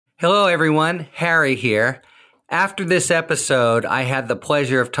Hello, everyone. Harry here. After this episode, I had the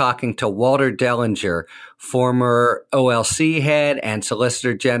pleasure of talking to Walter Dellinger, former OLC head and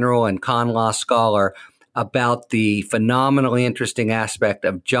Solicitor General and con law scholar, about the phenomenally interesting aspect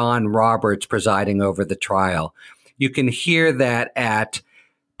of John Roberts presiding over the trial. You can hear that at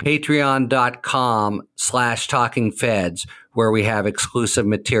patreon.com/talkingfeds, where we have exclusive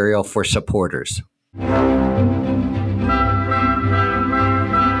material for supporters.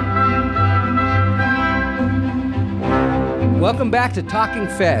 Welcome back to Talking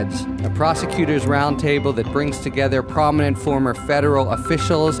Feds, a prosecutors' roundtable that brings together prominent former federal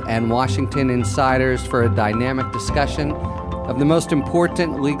officials and Washington insiders for a dynamic discussion of the most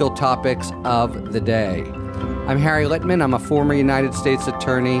important legal topics of the day. I'm Harry Littman. I'm a former United States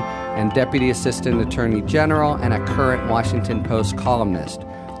Attorney and Deputy Assistant Attorney General and a current Washington Post columnist.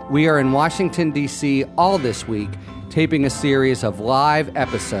 We are in Washington, D.C. all this week, taping a series of live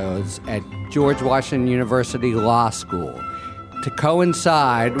episodes at George Washington University Law School. To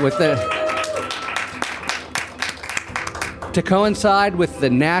coincide with the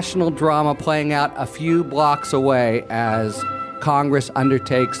national drama playing out a few blocks away as Congress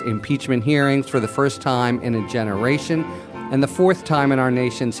undertakes impeachment hearings for the first time in a generation and the fourth time in our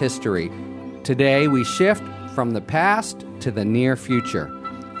nation's history. Today, we shift from the past to the near future.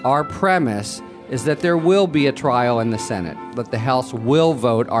 Our premise is that there will be a trial in the Senate, that the House will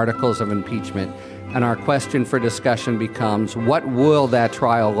vote articles of impeachment. And our question for discussion becomes, what will that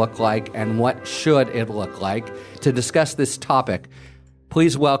trial look like and what should it look like? To discuss this topic,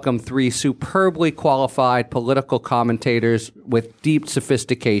 please welcome three superbly qualified political commentators with deep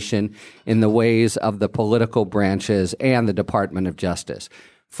sophistication in the ways of the political branches and the Department of Justice.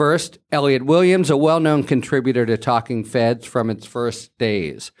 First, Elliot Williams, a well-known contributor to Talking Feds from its first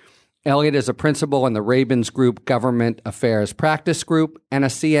days. Elliot is a principal in the Rabins Group Government Affairs Practice Group and a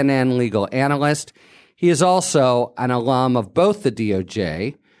CNN legal analyst. He is also an alum of both the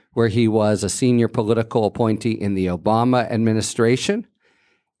DOJ, where he was a senior political appointee in the Obama administration,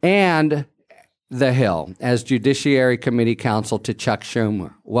 and the Hill as Judiciary Committee counsel to Chuck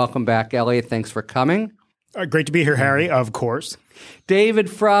Schumer. Welcome back, Elliot. Thanks for coming. Great to be here, Harry, of course. David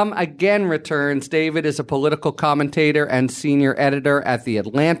Frum again returns. David is a political commentator and senior editor at The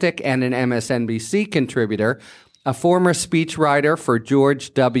Atlantic and an MSNBC contributor, a former speechwriter for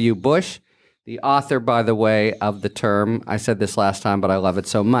George W. Bush, the author, by the way, of the term, I said this last time, but I love it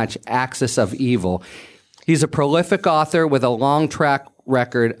so much, axis of evil. He's a prolific author with a long track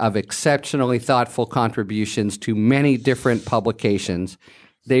record of exceptionally thoughtful contributions to many different publications.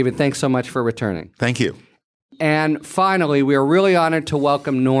 David, thanks so much for returning. Thank you. And finally, we are really honored to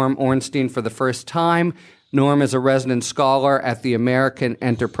welcome Norm Ornstein for the first time. Norm is a resident scholar at the American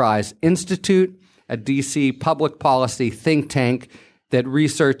Enterprise Institute, a D.C. public policy think tank that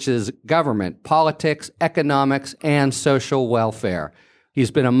researches government, politics, economics, and social welfare. He's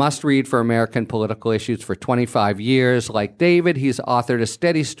been a must-read for American political issues for 25 years. Like David, he's authored a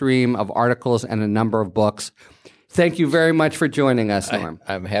steady stream of articles and a number of books. Thank you very much for joining us, Norm.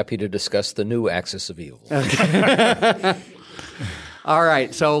 I'm happy to discuss the new axis of evil. All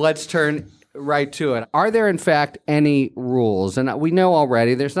right, so let's turn right to it. Are there, in fact, any rules? And we know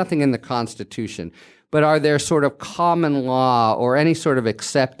already there's nothing in the Constitution, but are there sort of common law or any sort of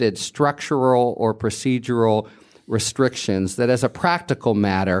accepted structural or procedural restrictions that, as a practical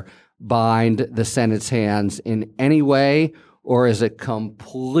matter, bind the Senate's hands in any way? Or is it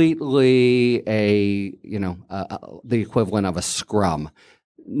completely the equivalent of a scrum?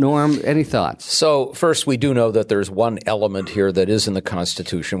 Norm, any thoughts? So first, we do know that there's one element here that is in the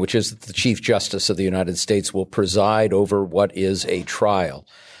Constitution, which is that the Chief Justice of the United States will preside over what is a trial.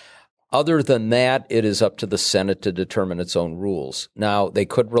 Other than that, it is up to the Senate to determine its own rules. Now, they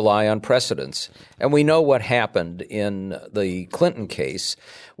could rely on precedents. And we know what happened in the Clinton case,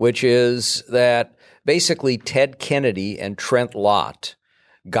 which is that basically Ted Kennedy and Trent Lott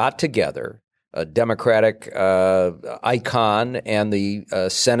got together, a Democratic icon and the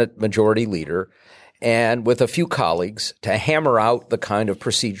Senate Majority Leader, and with a few colleagues to hammer out the kind of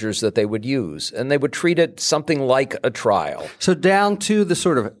procedures that they would use. And they would treat it something like a trial. So down to the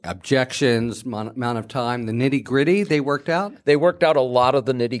sort of objections, amount of time, the nitty-gritty they worked out? They worked out a lot of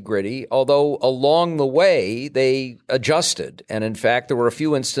the nitty-gritty, although along the way they adjusted. And in fact, there were a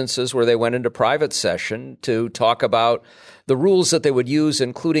few instances where they went into private session to talk about the rules that they would use,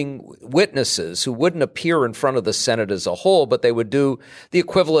 including witnesses who wouldn't appear in front of the Senate as a whole, but they would do the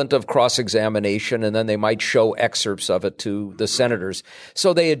equivalent of cross-examination, and then they might show excerpts of it to the senators.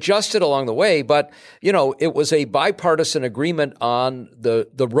 So they adjusted along the way, but, you know, it was a bipartisan agreement on the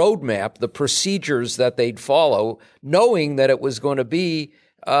roadmap, the procedures that they'd follow, knowing that it was going to be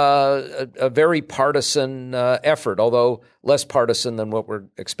a very partisan effort, although less partisan than what we're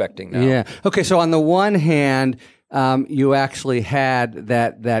expecting now. Yeah. Okay. So on the one hand, you actually had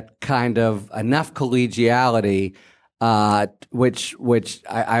that kind of enough collegiality, which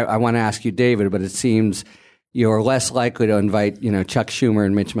I want to ask you, David, but it seems you're less likely to invite, Chuck Schumer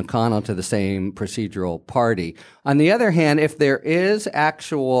and Mitch McConnell to the same procedural party. On the other hand, if there is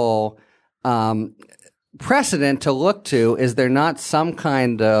actual precedent to look to, is there not some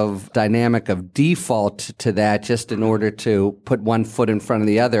kind of dynamic of default to that just in order to put one foot in front of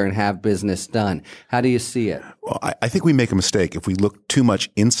the other and have business done? How do you see it? Well, I think we make a mistake if we look too much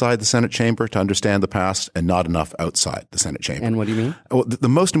inside the Senate chamber to understand the past and not enough outside the Senate chamber. And what do you mean? Well, the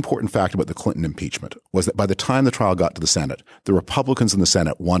most important fact about the Clinton impeachment was that by the time the trial got to the Senate, the Republicans in the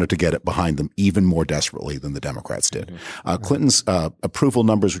Senate wanted to get it behind them even more desperately than the Democrats did. Clinton's approval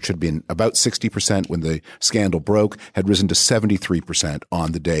numbers, which had been about 60% when the scandal broke, had risen to 73%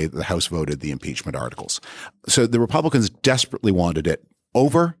 on the day the House voted the impeachment articles. So the Republicans desperately wanted it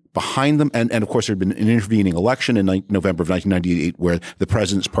over, behind them. And of course, there had been an intervening election in November of 1998 where the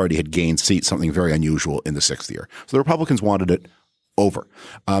president's party had gained seats, something very unusual in the sixth year. So the Republicans wanted it over.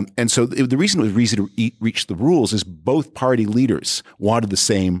 And so the reason it was easy to reach the rules is both party leaders wanted the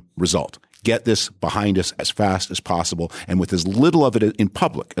same result. Get this behind us as fast as possible and with as little of it in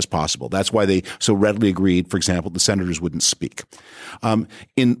public as possible. That's why they so readily agreed, for example, the senators wouldn't speak.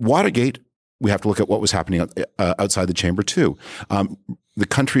 In Watergate, we have to look at what was happening outside the chamber too. The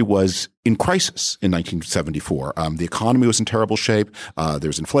country was in crisis in 1974. The economy was in terrible shape. There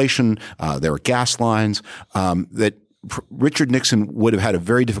was inflation. There were gas lines that Richard Nixon would have had a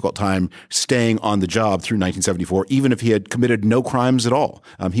very difficult time staying on the job through 1974, even if he had committed no crimes at all.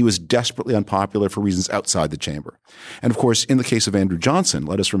 He was desperately unpopular for reasons outside the chamber. And of course, in the case of Andrew Johnson,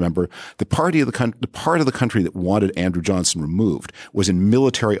 let us remember the part of the country that wanted Andrew Johnson removed was in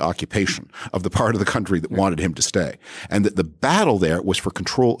military occupation of the part of the country that wanted him to stay. And that the battle there was for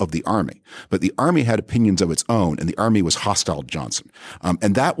control of the army. But the army had opinions of its own, and the army was hostile to Johnson.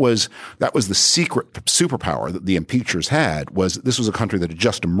 And that was the secret superpower that the impeachment had was this was a country that had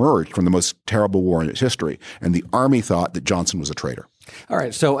just emerged from the most terrible war in its history, and the army thought that Johnson was a traitor. All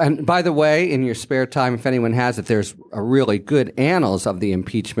right. So, and by the way, in your spare time, if anyone has it, there's a really good annals of the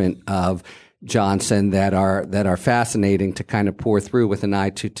impeachment of Johnson that are fascinating to kind of pour through with an eye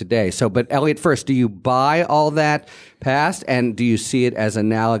to today. So, but Elliot, first, do you buy all that past, and do you see it as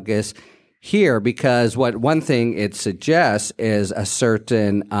analogous here? Because one thing it suggests is a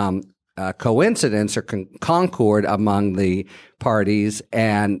certain coincidence or concord among the parties,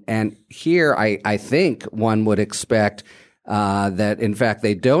 and here I think one would expect that in fact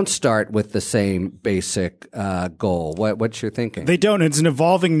they don't start with the same basic goal. What's your thinking? They don't. It's an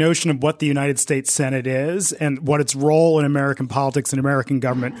evolving notion of what the United States Senate is and what its role in American politics and American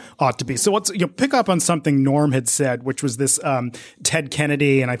government ought to be. So let's pick up on something Norm had said, which was this Ted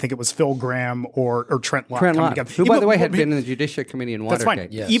Kennedy and I think it was Phil Gramm or Trent Lott. Who, by the way, had been in the Judiciary Committee in Watergate. That's fine.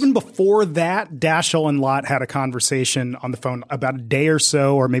 Yes. Even before that, Daschle and Lott had a conversation on the phone about a day or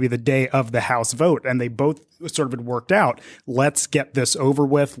so, or maybe the day of the House vote, and they both sort of had worked out. Let's get this over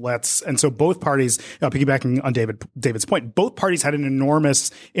with. And so both parties, piggybacking on David's point, both parties had an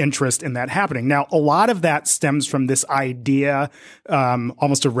enormous interest in that happening. Now, a lot of that stems from this idea,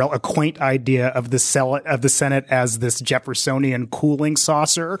 almost a quaint idea of the Senate as this Jeffersonian cooling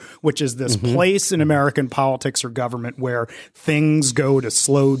saucer, which is this place in American politics or government where things go to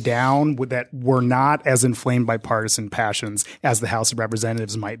slow down that were not as inflamed by partisan passions as the House of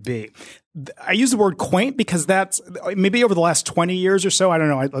Representatives might be. I use the word quaint because that's maybe over the last 20 years or so. I don't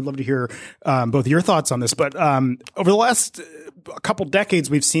know. I'd love to hear both of your thoughts on this. But over the last couple decades,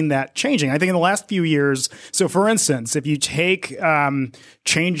 we've seen that changing. I think in the last few years. So, for instance, if you take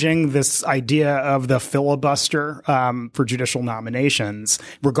changing this idea of the filibuster for judicial nominations,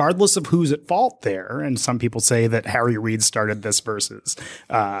 regardless of who's at fault there, and some people say that Harry Reid started this versus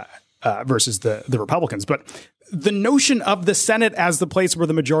the Republicans, but the notion of the Senate as the place where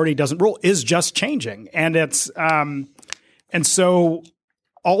the majority doesn't rule is just changing. And it's, and so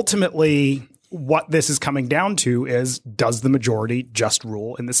ultimately what this is coming down to is, does the majority just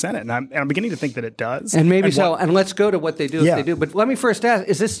rule in the Senate? And I'm beginning to think that it does. And maybe so. And let's go to what they do if they do. But let me first ask,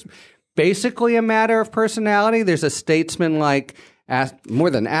 is this basically a matter of personality? There's a statesman-like, more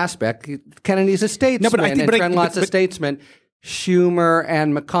than aspect. Kennedy's a statesman, and Trent Lott's a statesman. Schumer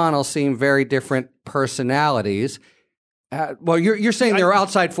and McConnell seem very different personalities. Well, you're saying there are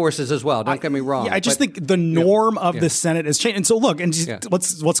outside forces as well. Don't get me wrong. Yeah, I just think the norm of the Senate has changed. And so look, and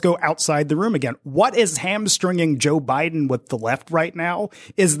let's go outside the room again. What is hamstringing Joe Biden with the left right now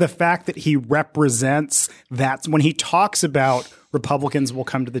is the fact that he represents that when he talks about Republicans will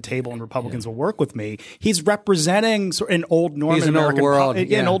come to the table and Republicans will work with me. He's representing an old Norman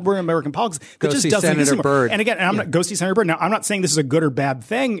American an old world American politics that Go just see doesn't Senator exist. Byrd. And again, I'm not go see Senator Byrd. Now, I'm not saying this is a good or bad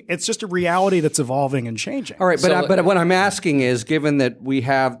thing. It's just a reality that's evolving and changing. All right, but what I'm asking is, given that we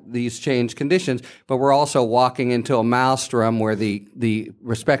have these changed conditions, but we're also walking into a maelstrom where the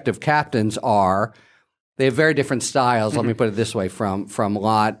respective captains are. They have very different styles, let me put it this way, from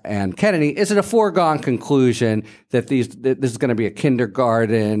Lott and Kennedy. Is it a foregone conclusion that this is going to be a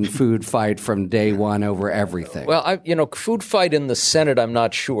kindergarten food fight from day one over everything? Well, food fight in the Senate, I'm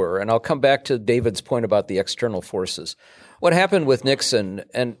not sure. And I'll come back to David's point about the external forces. What happened with Nixon,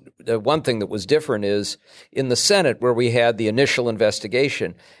 and the one thing that was different is in the Senate where we had the initial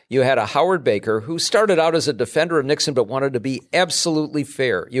investigation, you had a Howard Baker who started out as a defender of Nixon but wanted to be absolutely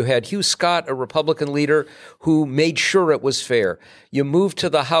fair. You had Hugh Scott, a Republican leader, who made sure it was fair. You moved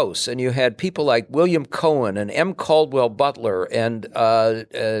to the House and you had people like William Cohen and M. Caldwell Butler and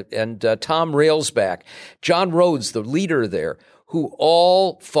Tom Railsback, John Rhodes, the leader there, who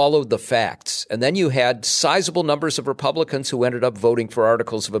all followed the facts. And then you had sizable numbers of Republicans who ended up voting for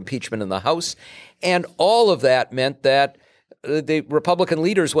articles of impeachment in the House. And all of that meant that the Republican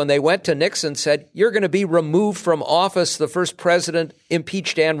leaders, when they went to Nixon, said, you're going to be removed from office. The first president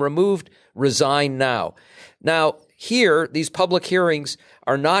impeached and removed, resign now. Now, here, these public hearings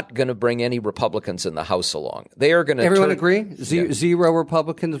are not going to bring any Republicans in the House along. They are going to Everyone agree? Zero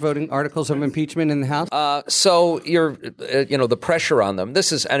Republicans voting articles of impeachment in the House? So you're, the pressure on them.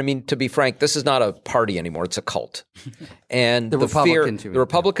 This is, and I mean, to be frank, this is not a party anymore. It's a cult. And the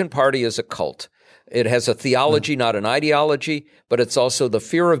Republican Party is a cult. It has a theology, not an ideology, but it's also the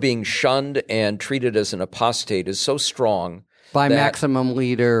fear of being shunned and treated as an apostate is so strong. By maximum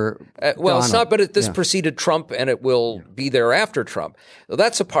leader Donald. It's not, but this preceded Trump, and it will be there after Trump. So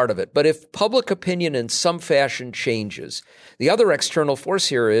that's a part of it. But if public opinion in some fashion changes, the other external force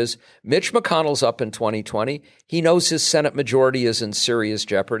here is Mitch McConnell's up in 2020. He knows his Senate majority is in serious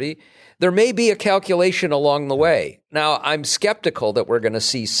jeopardy. There may be a calculation along the way. Now, I'm skeptical that we're going to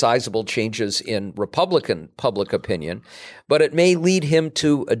see sizable changes in Republican public opinion, but it may lead him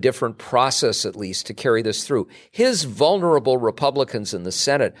to a different process, at least, to carry this through. His vulnerable Republicans in the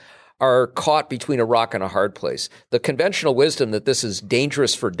Senate are caught between a rock and a hard place. The conventional wisdom that this is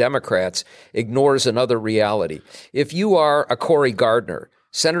dangerous for Democrats ignores another reality. If you are a Cory Gardner,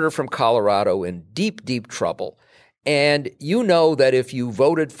 senator from Colorado, in deep, deep trouble, and you know that if you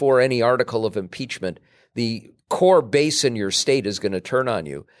voted for any article of impeachment, the core base in your state is going to turn on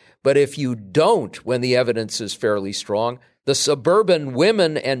you. But if you don't, when the evidence is fairly strong, the suburban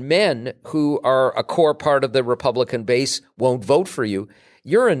women and men who are a core part of the Republican base won't vote for you.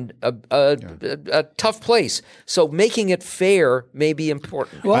 You're in a tough place. So making it fair may be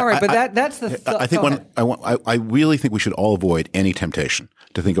important. Well, all right, but that's the I think I really think we should all avoid any temptation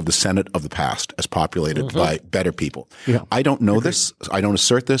to think of the Senate of the past as populated by better people. Yeah. I don't know this. I don't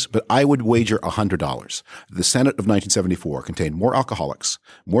assert this, but I would wager $100. The Senate of 1974 contained more alcoholics,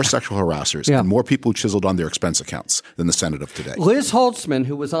 more sexual harassers, and more people who chiseled on their expense accounts than the Senate of today. Liz Holtzman,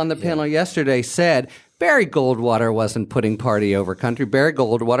 who was on the panel yesterday, said Barry Goldwater wasn't putting party over country. Barry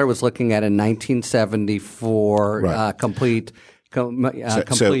Goldwater was looking at a 1974 complete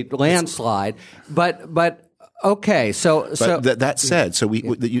landslide. But okay, that said, so we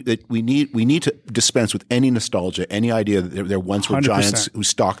need to dispense with any nostalgia, any idea that there once were 100%. Giants who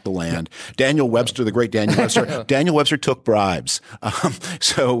stalked the land. Daniel Webster, the great Daniel Webster, Daniel Webster took bribes.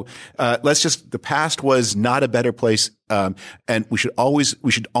 The past was not a better place. And we should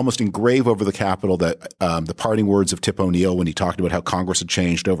almost engrave over the Capitol that the parting words of Tip O'Neill when he talked about how Congress had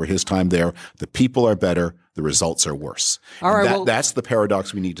changed over his time there. The people are better. The results are worse. All right, that's the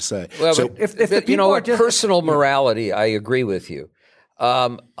paradox we need to say. Well, so if the people are personal morality, I agree with you.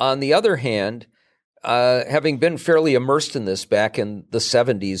 On the other hand, having been fairly immersed in this back in the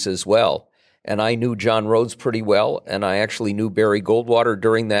 70s as well, and I knew John Rhodes pretty well, and I actually knew Barry Goldwater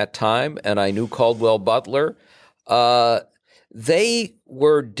during that time, and I knew Caldwell Butler. They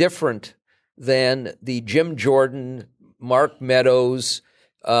were different than the Jim Jordan, Mark Meadows,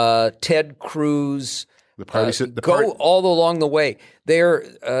 Ted Cruz. All along the way. There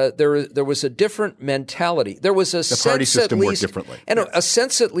was a different mentality. There was a sense party system at least, worked differently, and a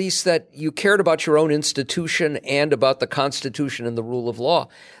sense at least that you cared about your own institution and about the Constitution and the rule of law.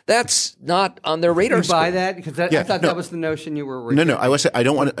 That's not on their radar. You buy that? Because I thought that was the notion you were. No. I was. I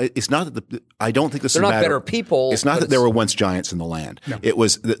don't want to. It's not that. I don't think this is. They're not better people. It's not that there were once giants in the land. No. It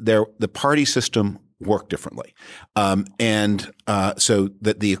was that the party system work differently. So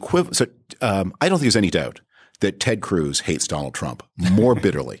that the equivalent. So I don't think there's any doubt that Ted Cruz hates Donald Trump more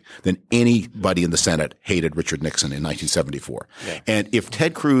bitterly than anybody in the Senate hated Richard Nixon in 1974. Yeah. And if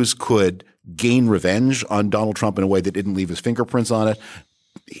Ted Cruz could gain revenge on Donald Trump in a way that didn't leave his fingerprints on it,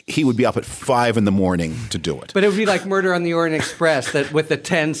 he would be up at 5 a.m. to do it. But it would be like Murder on the Orient Express, that with the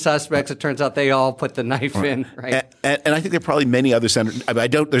 10 suspects, it turns out they all put the knife in, right? And I think there are probably many other senators. I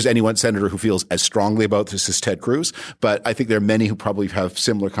doubt there's any one senator who feels as strongly about this as Ted Cruz, but I think there are many who probably have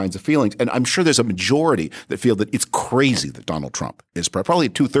similar kinds of feelings. And I'm sure there's a majority that feel that it's crazy that Donald Trump is probably a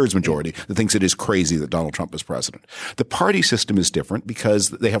 2/3 majority that thinks it is crazy that Donald Trump is president. The party system is different because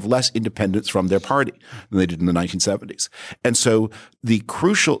they have less independence from their party than they did in the 1970s. And so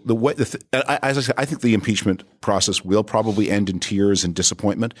as I said, I think the impeachment process will probably end in tears and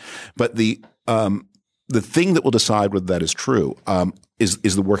disappointment. But the thing that will decide whether that is true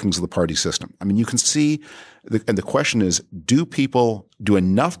is the workings of the party system. I mean, you can see, and the question is, do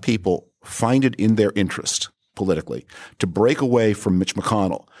enough people find it in their interest politically to break away from Mitch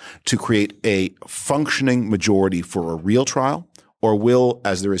McConnell to create a functioning majority for a real trial? Or will,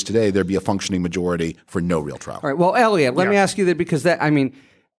 as there is today, there be a functioning majority for no real trial? All right. Well, Elliot, let me ask you that, because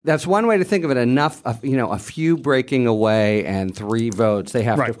that's one way to think of it. A few breaking away and 3 votes. They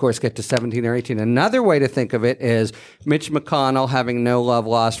have to, of course, get to 17 or 18. Another way to think of it is Mitch McConnell having no love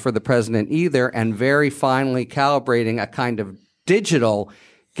lost for the president either, and very finely calibrating a kind of digital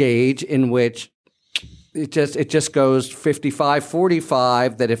gauge in which it just goes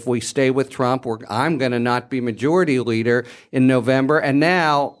 55-45 that if we stay with Trump, I'm going to not be majority leader in November. And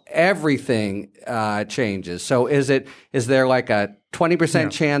now everything changes. So is there like a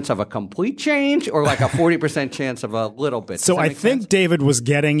 20% chance of a complete change, or like a 40% chance of a little bit? So I think David was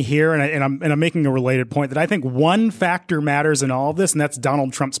getting here, and I'm making a related point, that I think one factor matters in all of this, and that's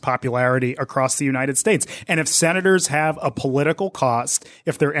Donald Trump's popularity across the United States. And if senators have a political cost,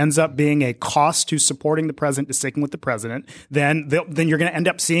 if there ends up being a cost to supporting the president, to sticking with the president, then you're going to end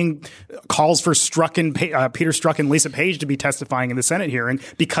up seeing calls for Peter Strzok and Lisa Page to be testifying in the Senate hearing,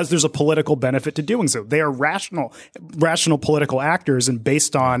 because there's a political benefit to doing so. They are rational political actors, and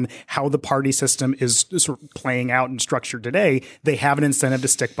based on how the party system is sort of playing out and structured today, they have an incentive to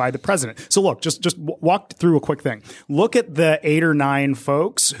stick by the president. So look, just walk through a quick thing. Look at the 8 or 9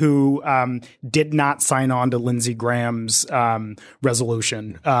 folks who did not sign on to Lindsey Graham's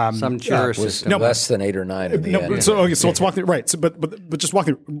resolution. Some jurors. Less than 8 or 9 in the end. So let's walk through. Right. So, but just walk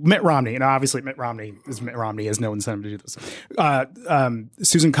through Mitt Romney. And obviously Mitt Romney has no incentive to do this.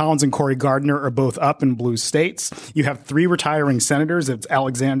 Susan Collins and Cory Gardner are both up in blue states. You have 3 retiring senators. It's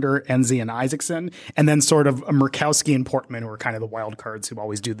Alexander, Enzi, and Isaacson, and then sort of Murkowski and Portman, who are kind of the wild cards who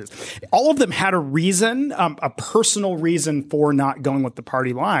always do this. All of them had a reason, a personal reason for not going with the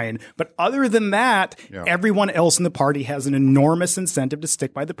party line. But other than that, everyone else in the party has an enormous incentive to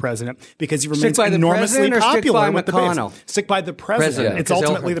stick by the president, because he remains enormously popular with the base. Stick by the president. It's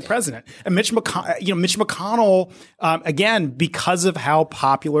ultimately the president. And Mitch McConnell, again, because of how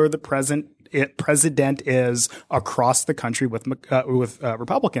popular the president is across the country with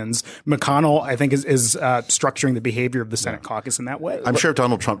Republicans, McConnell, I think, is structuring the behavior of the Senate caucus in that way. I'm sure if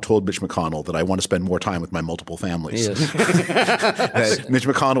Donald Trump told Mitch McConnell that I want to spend more time with my multiple families, that Mitch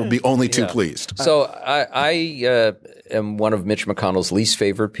McConnell would be only too pleased. So I am one of Mitch McConnell's least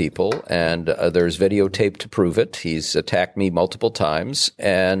favorite people, and there's videotape to prove it. He's attacked me multiple times,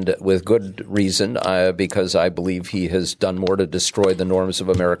 and with good reason, because I believe he has done more to destroy the norms of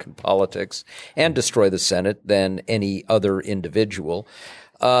American politics and destroy the Senate than any other individual.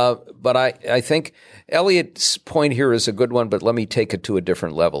 But I think Elliot's point here is a good one, but let me take it to a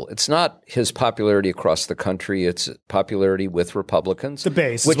different level. It's not his popularity across the country. It's popularity with Republicans. The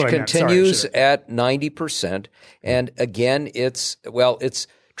base, which continues at 90%. And again, it's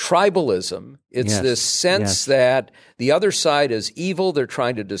tribalism. It's this sense that the other side is evil. They're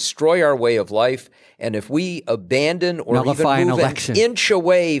trying to destroy our way of life. And if we abandon or even move an inch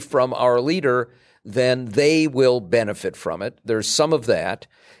away from our leader, then they will benefit from it. There's some of that.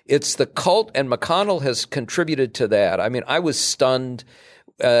 It's the cult, and McConnell has contributed to that. I mean, I was stunned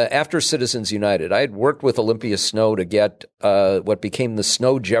after Citizens United. I had worked with Olympia Snowe to get what became the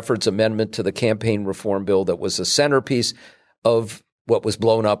Snowe-Jeffords Amendment to the campaign reform bill that was a centerpiece of what was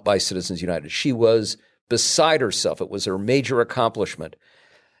blown up by Citizens United. She was beside herself. It was her major accomplishment.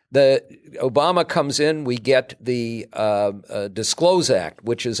 Obama comes in, we get the Disclose Act,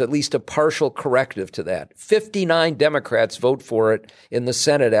 which is at least a partial corrective to that. 59 Democrats vote for it in the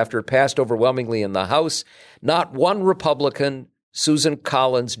Senate after it passed overwhelmingly in the House. Not one Republican, Susan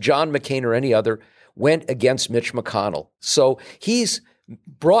Collins, John McCain, or any other, went against Mitch McConnell. So he's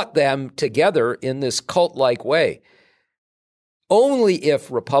brought them together in this cult-like way. Only if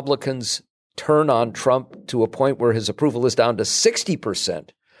Republicans turn on Trump to a point where his approval is down to 60%,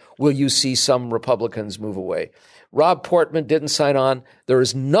 will you see some Republicans move away? Rob Portman didn't sign on. There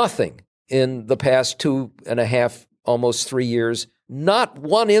is nothing in the past 2.5, almost 3 years, not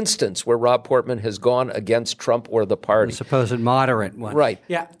one instance where Rob Portman has gone against Trump or the party. The supposed moderate one. Right.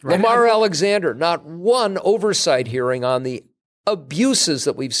 Yeah. Lamar Alexander, not one oversight hearing on the abuses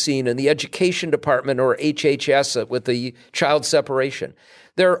that we've seen in the education department or HHS with the child separation.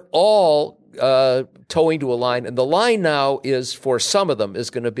 They're all towing to a line. And the line now is, for some of them, is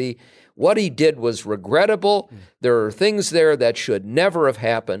going to be what he did was regrettable. There are things there that should never have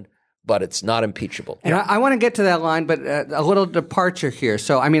happened, but it's not impeachable. And I want to get to that line, but a little departure here.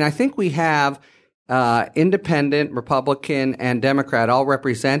 So, I mean, I think we have independent, Republican, and Democrat all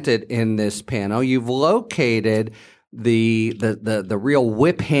represented in this panel. You've located the real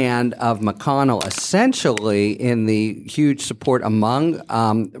whip hand of McConnell essentially in the huge support among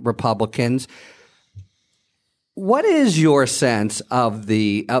Republicans. What is your sense of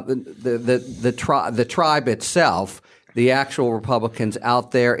the tribe itself, the actual Republicans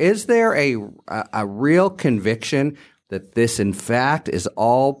out there? Is there a real conviction that this, in fact, is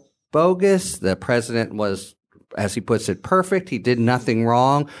all bogus? The president was, as he puts it, perfect. He did nothing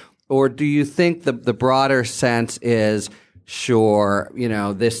wrong. Or do you think the broader sense is, sure,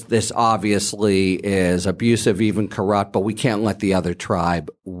 this obviously is abusive, even corrupt, but we can't let the other tribe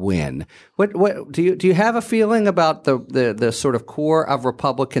win? What do you have a feeling about the sort of core of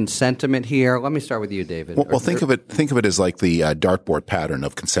Republican sentiment here? Let me start with you, David. Well, think of it as like the dartboard pattern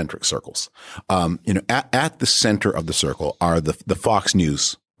of concentric circles. At the center of the circle are the Fox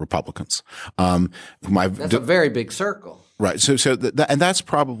News Republicans. That's a very big circle. Right. So and that's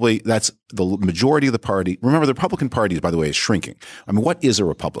the majority of the party. Remember, the Republican Party, by the way, is shrinking. I mean, what is a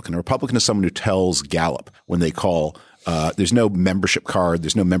Republican? A Republican is someone who tells Gallup when they call. There's no membership card.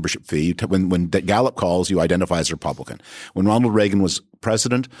 There's no membership fee. When Gallup calls, you identify as a Republican. When Ronald Reagan was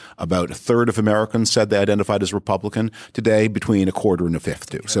president, about a third of Americans said they identified as Republican. Today, between a quarter and a fifth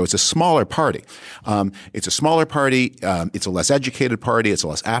do. So it's a smaller party. It's a smaller party. It's a less educated party. It's a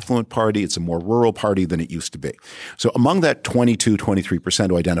less affluent party. It's a more rural party than it used to be. So among that 23%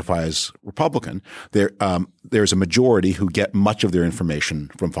 who identify as Republican, there's a majority who get much of their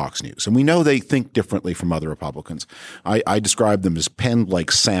information from Fox News. And we know they think differently from other Republicans. I describe them as penned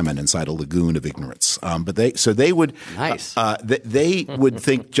like salmon inside a lagoon of ignorance. But they would nice. They would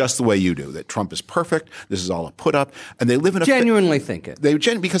think just the way you do, that Trump is perfect. This is all a put up, and they live in genuinely think it.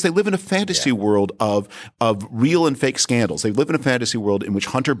 Because they live in a fantasy world of real and fake scandals. They live in a fantasy world in which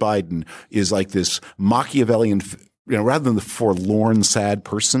Hunter Biden is like this Machiavellian. Rather than the forlorn, sad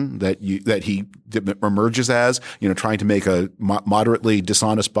person that he emerges as, trying to make a moderately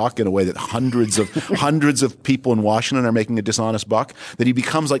dishonest buck in a way that hundreds of people in Washington are making a dishonest buck, that he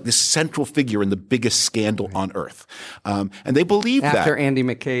becomes like this central figure in the biggest scandal on earth. And they believe that. After Andy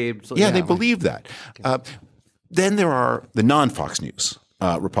McCabe. Yeah, they believe that. Then there are the non-Fox News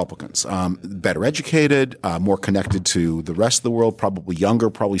Republicans, better educated, more connected to the rest of the world, probably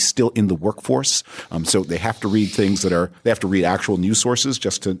younger, probably still in the workforce. So they have to read they have to read actual news sources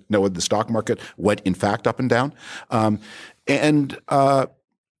just to know what the stock market went in fact up and down.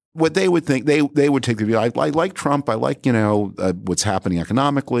 What they would think, they would take the view, I like Trump. I like, what's happening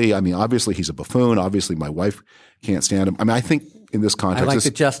economically. I mean, obviously he's a buffoon. Obviously my wife can't stand him. I mean, I think in this context, I like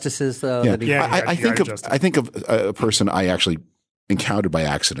the justices though. Yeah. I think of a person I actually encountered by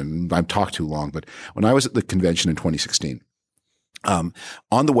accident. I've talked too long, but when I was at the convention in 2016, on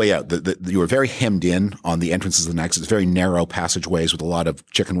the way out, you were very hemmed in on the entrances and exits, very narrow passageways with a lot of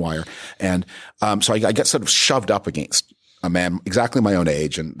chicken wire. And so I got sort of shoved up against a man exactly my own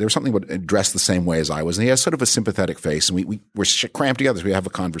age, and there was something dressed the same way as I was. And he has sort of a sympathetic face, and we were cramped together, so we have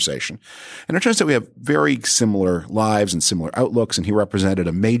a conversation. And it turns out we have very similar lives and similar outlooks, and he represented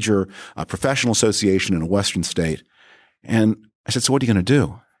a major professional association in a Western state. And I said, so what are you going to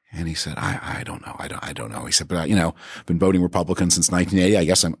do? And he said, I don't know. I don't know. He said, but I've been voting Republican since 1980. I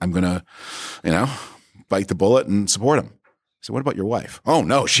guess I'm going to, bite the bullet and support him. I said, what about your wife? Oh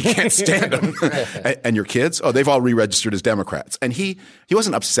no, she can't stand him. And your kids? Oh, they've all re-registered as Democrats. And he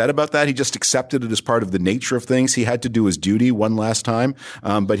wasn't upset about that. He just accepted it as part of the nature of things. He had to do his duty one last time.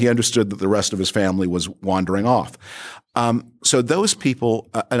 But he understood that the rest of his family was wandering off. So those people,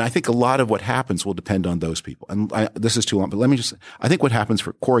 and I think a lot of what happens will depend on those people. And this is too long, but I think what happens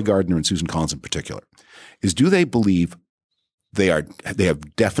for Cory Gardner and Susan Collins in particular is, do they believe they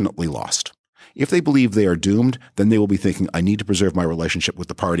have definitely lost? If they believe they are doomed, then they will be thinking, I need to preserve my relationship with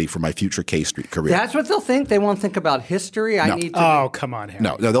the party for my future K Street career. That's what they'll think. They won't think about history. Oh, come on, Harry.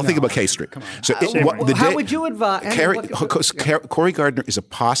 No, they'll think about K Street. Come on. So how would you advise? Cory Gardner is a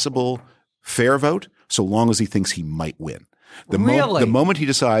possible fair vote so long as he thinks he might win. The moment he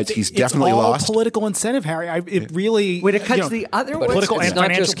decides he's definitely lost. It's all political incentive, Harry. It really when it cuts the other way. Political it's and not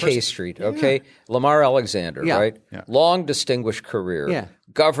financial just K Street, okay? Yeah. Lamar Alexander, right? Yeah. Long distinguished career. Yeah.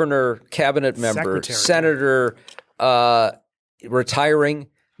 Governor, cabinet member, senator, retiring.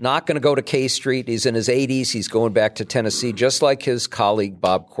 Not going to go to K Street. He's in his 80s. He's going back to Tennessee, just like his colleague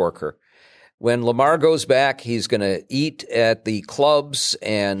Bob Corker. When Lamar goes back, he's going to eat at the clubs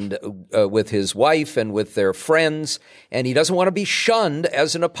and with his wife and with their friends, and he doesn't want to be shunned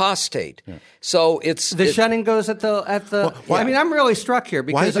as an apostate. Yeah. So the shunning goes at the. Well, I mean, I'm really struck here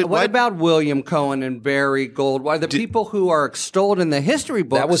because what about William Cohen and Barry Goldwater, the people who are extolled in the history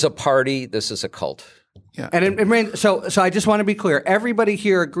books? That was a party. This is a cult. Yeah. And so I just want to be clear. Everybody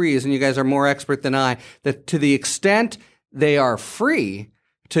here agrees, and you guys are more expert than I, that to the extent they are free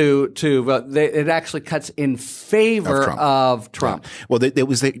to vote, it actually cuts in favor of Trump. Yeah. Well,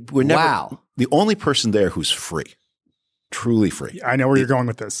 we're never the only person there who's free. Truly free. I know where you're going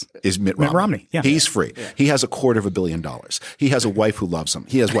with this. Is Mitt Romney. Yeah. He's free. Yeah. He has $250 million. He has a wife who loves him.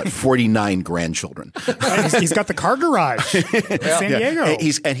 He has 49 grandchildren. He's got the car garage in San Diego.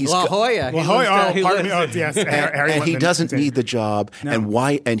 He's La Jolla. Yes. And he doesn't need the job.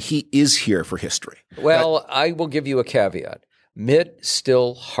 No. And he is here for history. Well, I will give you a caveat. Mitt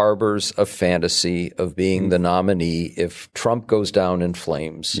still harbors a fantasy of being the nominee if Trump goes down in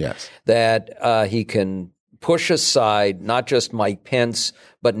flames. Yes. That he can push aside not just Mike Pence,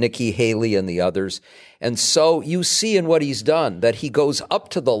 but Nikki Haley and the others. And so you see in what he's done that he goes up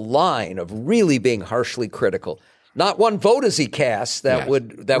to the line of really being harshly critical. Not one vote has he cast that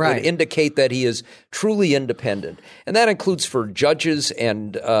would indicate that he is truly independent. And that includes for judges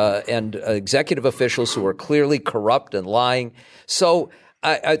and executive officials who are clearly corrupt and lying. So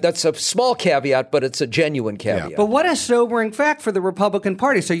that's a small caveat, but it's a genuine caveat. Yeah. But what a sobering fact for the Republican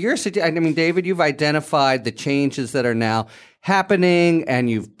Party. So David, you've identified the changes that are now happening, and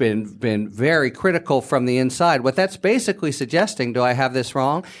you've been very critical from the inside. What that's basically suggesting, do I have this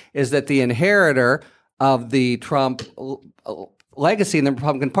wrong, is that the inheritor of the Trump legacy in the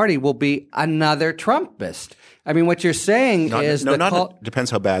Republican Party will be another Trumpist. I mean, what you're saying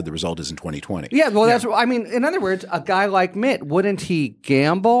depends how bad the result is in 2020. Yeah, well, that's. I mean, in other words, a guy like Mitt, wouldn't he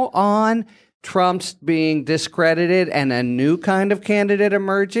gamble on Trump's being discredited and a new kind of candidate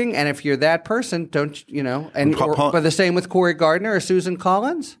emerging? And if you're that person, don't you know? And but the same with Cory Gardner or Susan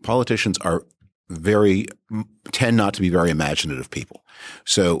Collins. Politicians tend not to be very imaginative people.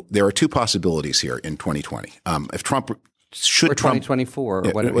 So there are two possibilities here in 2020. If Trump. Should 2024 or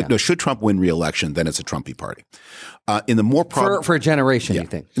whatever. No, should Trump win re-election, then it's a Trumpy party. In the more for a generation, you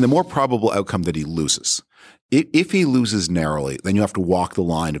think? In the more probable outcome that he loses, if he loses narrowly, then you have to walk the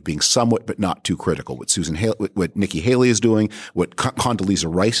line of being somewhat but not too critical. What Nikki Haley is doing, what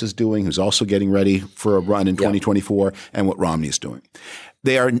Condoleezza Rice is doing, who's also getting ready for a run in 2024, and what Romney is doing.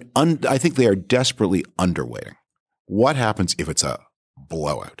 I think they are desperately underweighting. What happens if it's a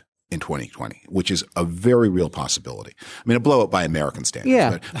blowout in 2020, which is a very real possibility. I mean, a blowout by American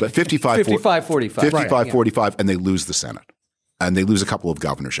standards, but 55-45, and they lose the Senate, and they lose a couple of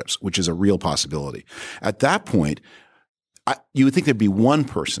governorships, which is a real possibility. At that point, you would think there'd be one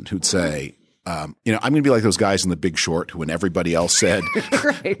person who'd say, I'm going to be like those guys in The Big Short, who when everybody else said,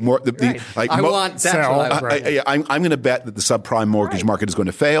 I'm going to bet that the subprime mortgage market is going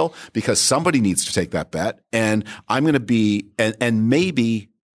to fail because somebody needs to take that bet, and I'm going to be, and maybe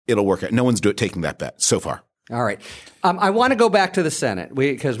it'll work out. No one's taking that bet so far. All right. I want to go back to the Senate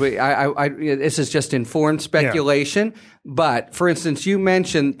because this is just informed speculation. Yeah. But for instance, you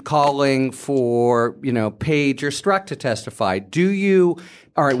mentioned calling for, Page or Strzok to testify.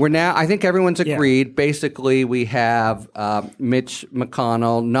 All right. I think everyone's agreed. Yeah. Basically, we have Mitch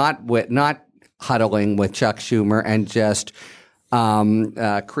McConnell not huddling with Chuck Schumer and just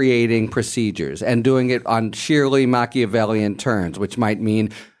creating procedures and doing it on sheerly Machiavellian terms, which might mean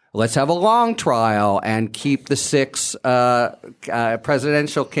let's have a long trial and keep the 6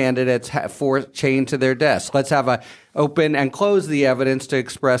 presidential candidates chained to their desks. Let's have a open and close the evidence to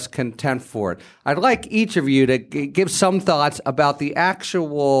express contempt for it. I'd like each of you to give some thoughts about the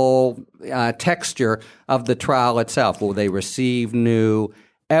actual texture of the trial itself. Will they receive new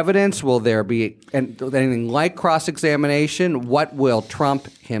evidence? Will there be anything like cross-examination? What will Trump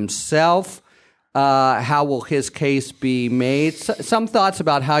himself how will his case be made? Some thoughts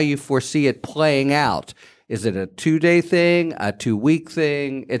about how you foresee it playing out. Is it a 2-day thing, a 2-week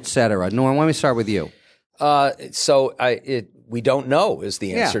thing, et cetera? Norm, let me start with you. We don't know is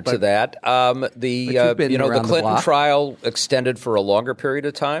the answer to that. The Clinton trial extended for a longer period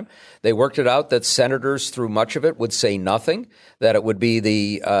of time. They worked it out that senators through much of it would say nothing, that it would be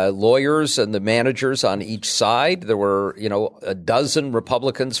the lawyers and the managers on each side. There were, a dozen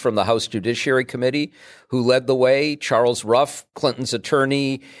Republicans from the House Judiciary Committee who led the way. Charles Ruff, Clinton's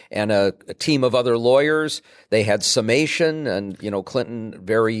attorney, and a team of other lawyers. They had summation, and Clinton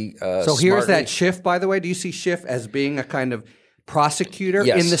very So here's that Schiff, by the way. Do you see Schiff as being a kind of prosecutor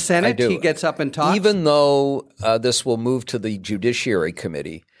in the Senate? I do. He gets up and talks? Even though this will move to the Judiciary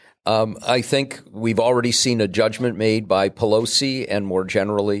Committee, I think we've already seen a judgment made by Pelosi and more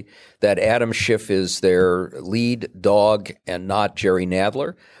generally that Adam Schiff is their lead dog and not Jerry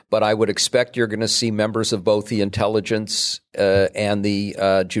Nadler. But I would expect you're going to see members of both the Intelligence and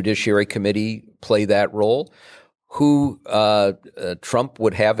the Judiciary Committee play that role. Who Trump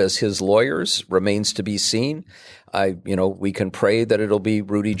would have as his lawyers remains to be seen. We can pray that it'll be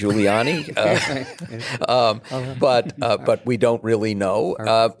Rudy Giuliani, but we don't really know.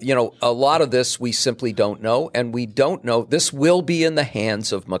 A lot of this we simply don't know, and we don't know. This will be in the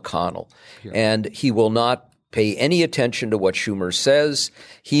hands of McConnell, and he will not pay any attention to what Schumer says.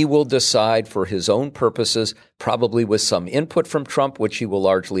 He will decide for his own purposes, probably with some input from Trump, which he will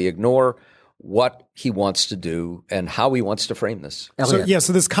largely ignore, what he wants to do and how he wants to frame this. Elliot.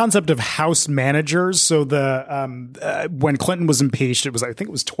 So this concept of House managers. So when Clinton was impeached, I think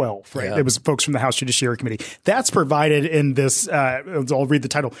it was 12, right? Yeah. It was folks from the House Judiciary Committee. That's provided in this, I'll read the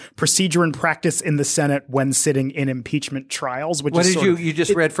title, Procedure and Practice in the Senate when Sitting in Impeachment Trials. Which what is did you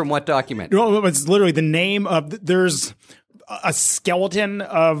just read from what document? No, it's literally the name of, there's a skeleton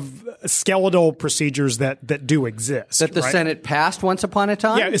of skeletal procedures that do exist. That the Senate passed once upon a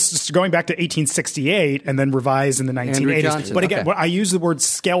time? Yeah, it's just going back to 1868 and then revised in the 1980s. But again, I use the word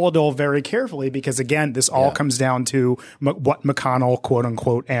skeletal very carefully because, again, this all comes down to what McConnell, quote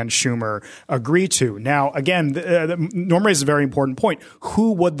unquote, and Schumer agree to. Now, again, Norm raises a very important point.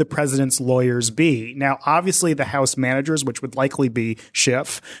 Who would the president's lawyers be? Now, obviously, the House managers, which would likely be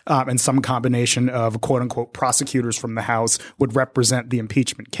Schiff and some combination of, quote unquote, prosecutors from the House, would represent the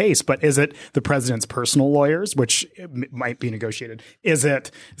impeachment case. But is it the president's personal lawyers, which might be negotiated? Is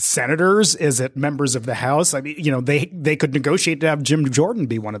it senators? Is it members of the House? I mean, they could negotiate to have Jim Jordan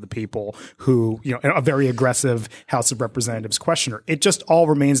be one of the people who, a very aggressive House of Representatives questioner. It just all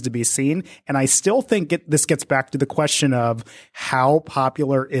remains to be seen. And I still think this gets back to the question of how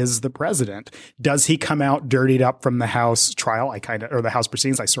popular is the president? Does he come out dirtied up from the House trial? Or the House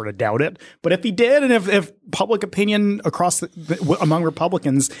proceedings? I sort of doubt it. But if he did, and if public opinion among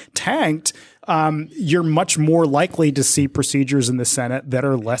Republicans tanked, you're much more likely to see procedures in the Senate that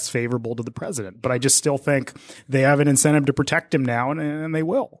are less favorable to the president. But I just still think they have an incentive to protect him now, and they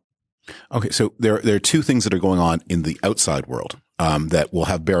will. Okay, so there are two things that are going on in the outside world that will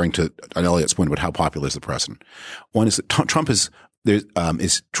have bearing to on Elliot's point about how popular is the president. One is that Trump is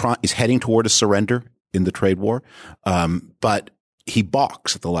heading toward a surrender in the trade war, but he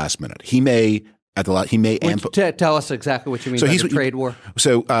balks at the last minute. He may tell us exactly what you mean by the trade war.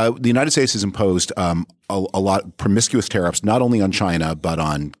 So the United States has imposed a lot of promiscuous tariffs, not only on China, but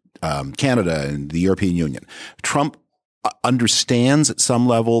on Canada and the European Union. Trump understands at some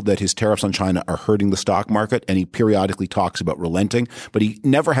level that his tariffs on China are hurting the stock market, and he periodically talks about relenting, but he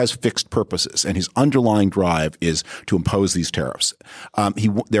never has fixed purposes, and his underlying drive is to impose these tariffs.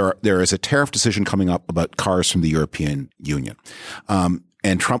 There is a tariff decision coming up about cars from the European Union.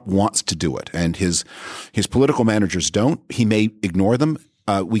 And Trump wants to do it, and his political managers don't. He may ignore them.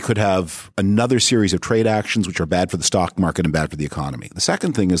 We could have another series of trade actions which are bad for the stock market and bad for the economy. The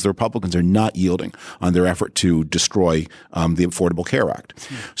second thing is the Republicans are not yielding on their effort to destroy the Affordable Care Act.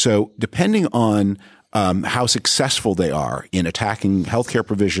 So depending on how successful they are in attacking healthcare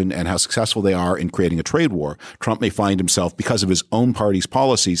provision and how successful they are in creating a trade war, Trump may find himself, because of his own party's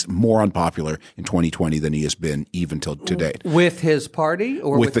policies, more unpopular in 2020 than he has been even till to date. With his party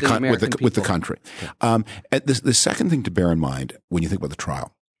or with the American people? With the country. The second thing to bear in mind when you think about the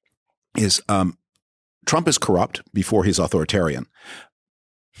trial is Trump is corrupt before he's authoritarian,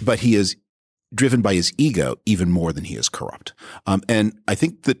 but he is driven by his ego even more than he is corrupt. And I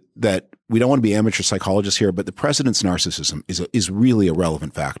think that we don't want to be amateur psychologists here, but the president's narcissism is really a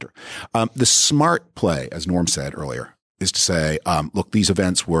relevant factor. The smart play, as Norm said earlier, is to say, look, these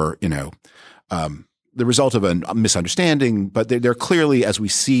events were, the result of a misunderstanding, but they're clearly, as we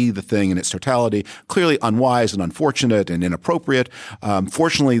see the thing in its totality, clearly unwise and unfortunate and inappropriate.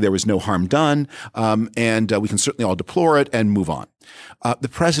 Fortunately, there was no harm done, and we can certainly all deplore it and move on. The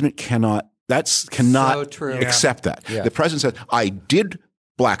president cannot accept that. Yeah. The president says, I did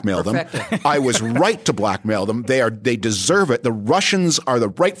blackmail them. I was right to blackmail them. They deserve it. The Russians are the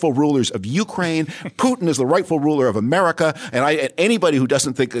rightful rulers of Ukraine. Putin is the rightful ruler of America. And anybody who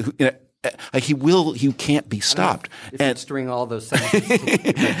doesn't think he can't be stopped. If you string all those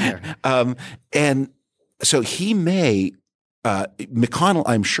sentences and so he may. McConnell,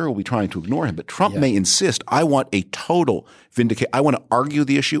 I'm sure, will be trying to ignore him, but Trump may insist, I want a total vindication. I want to argue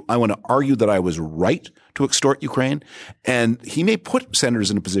the issue. I want to argue that I was right to extort Ukraine. And he may put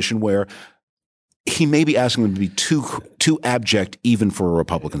senators in a position where he may be asking them to be too abject even for a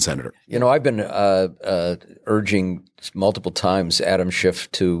Republican senator. I've been urging multiple times Adam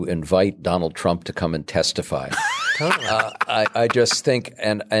Schiff to invite Donald Trump to come and testify. Totally. I just think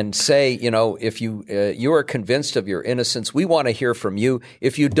and say, if you are convinced of your innocence, we want to hear from you.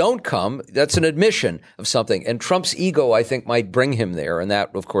 If you don't come, that's an admission of something. And Trump's ego, I think, might bring him there, and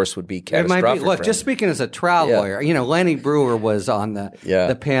that, of course, would be catastrophic. It might be. Look, just speaking as a trial lawyer, Lenny Brewer was on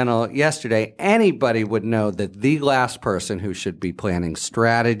the panel yesterday. Anybody would know that the last person who should be planning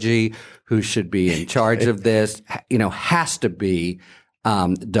strategy, who should be in charge of this, has to be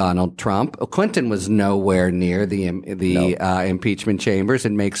Donald Trump. Clinton was nowhere near the impeachment chambers.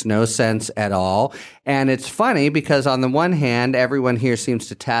 It makes no sense at all. And it's funny because on the one hand, everyone here seems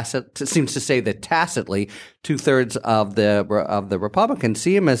to say that tacitly 2/3 of the Republicans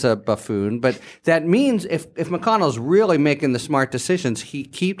see him as a buffoon. But that means if McConnell's really making the smart decisions, he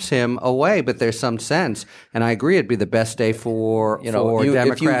keeps him away. But there's some sense, and I agree, it'd be the best day for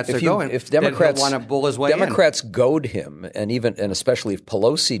Democrats to go in. If Democrats want to bull his way Democrats goad him, and especially if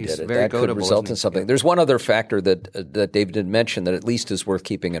Pelosi did it, that could result in something. There's one other factor that David did mention that at least is worth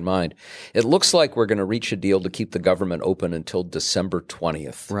keeping in mind. It looks like we're going to reach a deal to keep the government open until December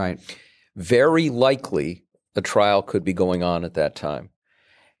 20th. Right. Very likely a trial could be going on at that time.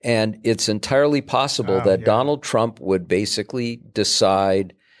 And it's entirely possible that Donald Trump would basically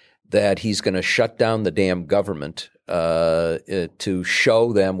decide that he's going to shut down the damn government to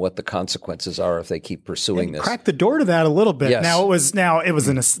show them what the consequences are if they keep pursuing this. Crack the door to that a little bit. Yes. Now it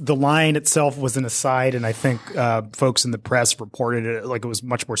was the line itself was an aside, and I think folks in the press reported it like it was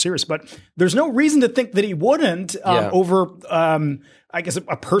much more serious. But there's no reason to think that he wouldn't over. I guess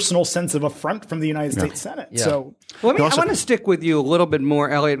a personal sense of affront from the United States Senate. Yeah. So, I want to stick with you a little bit more,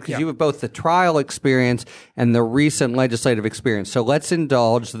 Elliot, because you have both the trial experience and the recent legislative experience. So let's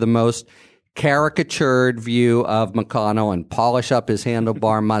indulge the most caricatured view of McConnell and polish up his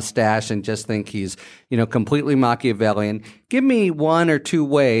handlebar mustache and just think he's, completely Machiavellian. Give me one or two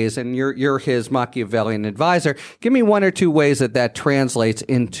ways, and you're his Machiavellian advisor. Give me one or two ways that translates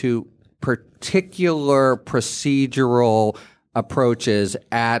into particular procedural approaches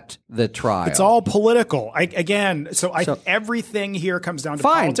at the trial. It's all political. Everything here comes down to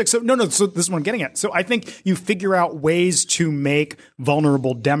politics. So this is what I'm getting at. So I think you figure out ways to make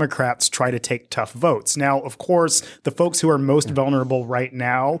vulnerable Democrats try to take tough votes. Now, of course, the folks who are most vulnerable right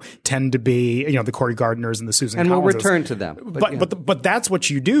now tend to be, the Cory Gardners and the Susan Collinses. And we'll return to them. But that's what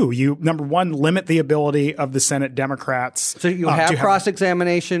you do. You, number one, limit the ability of the Senate Democrats. So you have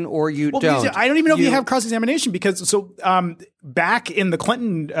cross-examination or you don't? I don't even know if you have cross-examination because back in the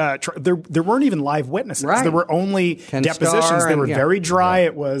Clinton, there weren't even live witnesses. Right. There were only depositions. They were very dry.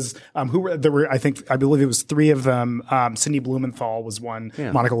 It was I believe it was three of them. Cindy Blumenthal was one.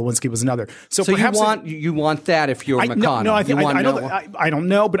 Yeah. Monica Lewinsky was another. So perhaps you want that if you're McConnell. No, I don't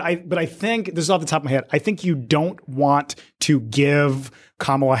know, but I think this is off the top of my head. I think you don't want to give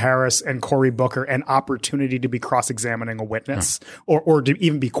Kamala Harris and Cory Booker an opportunity to be cross-examining a witness or to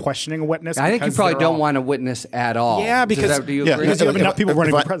even be questioning a witness. I think you probably don't want a witness at all. Yeah, because do you agree? Because you have enough people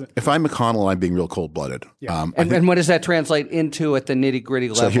running for president. If I'm McConnell, I'm being real cold-blooded. Yeah. And what does that translate into at the nitty-gritty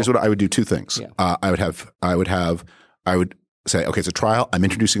level? So here's what I would do: two things. Yeah. I would say, okay, it's a trial. I'm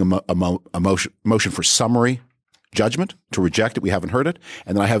introducing a motion for summary judgment to reject it. We haven't heard it,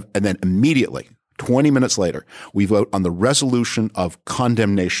 and then immediately, 20 minutes later, we vote on the resolution of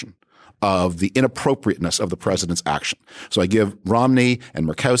condemnation of the inappropriateness of the president's action. So I give Romney and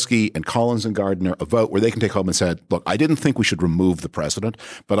Murkowski and Collins and Gardner a vote where they can take home and say, look, I didn't think we should remove the president,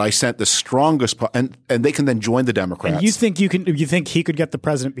 but I sent the strongest and they can then join the Democrats. And you think he could get the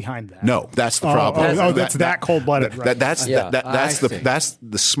president behind that? No, that's the problem. That's that cold-blooded. Right? That's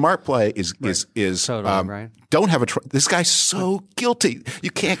the smart play is totally right. Don't have this guy's so guilty. You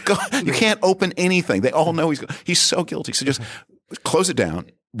can't open anything. They all know he's so guilty. So just close it down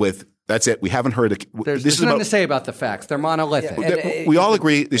with That's it. We haven't heard. There's nothing to say about the facts. They're monolithic. We all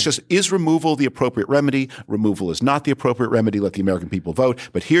agree. It's just, is removal the appropriate remedy? Removal is not the appropriate remedy. Let the American people vote.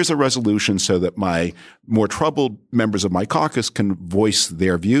 But here's a resolution so that my more troubled members of my caucus can voice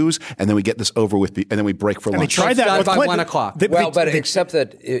their views, and then we get this over with, and then we break for lunch. They tried that by 1 o'clock. Except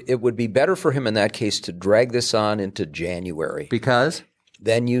that it would be better for him in that case to drag this on into January. Because?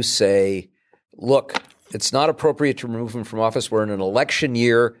 Then you say, look, it's not appropriate to remove him from office. We're in an election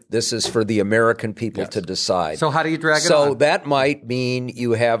year. This is for the American people to decide. So how do you drag it on? So that might mean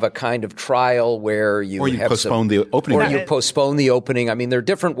you have a kind of trial where you postpone the opening. Or you postpone the opening. I mean, there are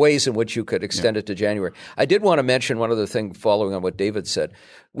different ways in which you could extend it to January. I did want to mention one other thing following on what David said.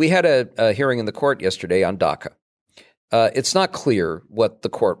 We had a hearing in the court yesterday on DACA. It's not clear what the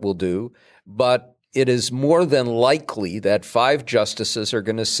court will do, but it is more than likely that 5 justices are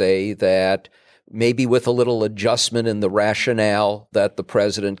going to say that maybe with a little adjustment in the rationale that the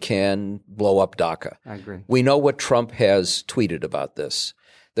president can blow up DACA. I agree. We know what Trump has tweeted about this.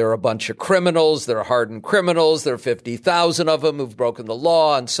 There are a bunch of criminals. There are hardened criminals. There are 50,000 of them who've broken the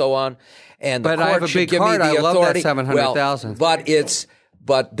law and so on. And the court should give me the authority. I love that 700,000.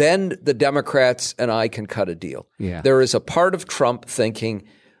 But then the Democrats and I can cut a deal. Yeah. There is a part of Trump thinking,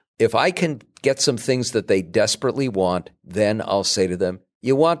 if I can get some things that they desperately want, then I'll say to them,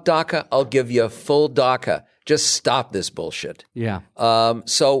 you want DACA? I'll give you a full DACA. Just stop this bullshit. Yeah.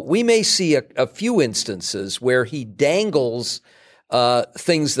 So we may see a few instances where he dangles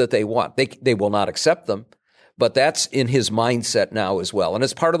things that they want. They will not accept them, but that's in his mindset now as well. And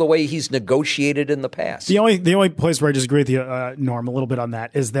it's part of the way he's negotiated in the past. The only place where I disagree with you, Norm, a little bit on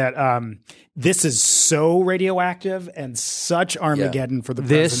that is that this is so radioactive and such Armageddon for the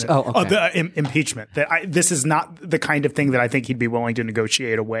president. The impeachment. This is not the kind of thing that I think he'd be willing to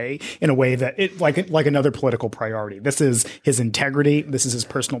negotiate away in a way that like another political priority. This is his integrity. This is his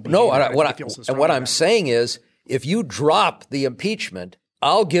personal behavior. No, what I'm saying is, if you drop the impeachment,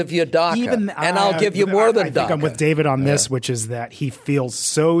 I'll give you DACA, and I'll give you more than DACA. I think I'm with David on this, which is that he feels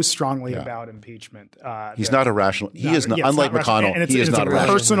so strongly about impeachment. He's not irrational. He is not, unlike McConnell, he is not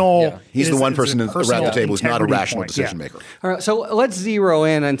irrational. He's the one person around the table who's not a rational decision maker. All right, so let's zero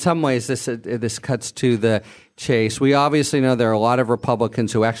in. In some ways, this cuts to the chase. We obviously know there are a lot of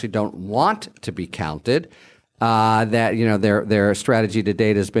Republicans who actually don't want to be counted. That their strategy to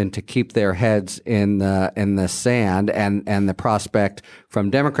date has been to keep their heads in the sand, and the prospect from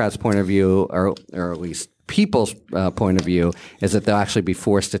Democrats' point of view, or at least people's point of view, is that they'll actually be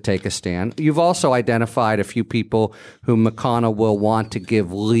forced to take a stand. You've also identified a few people who McConnell will want to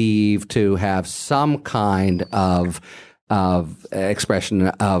give leave to have some kind of expression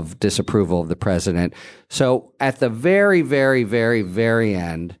of disapproval of the president. So at the very, very, very, very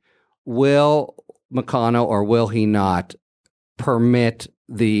end, will McConnell, or will he not, permit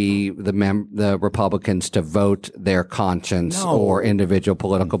the Republicans to vote their conscience or individual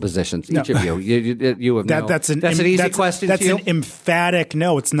political positions? Each of you have that's an easy question. That's an emphatic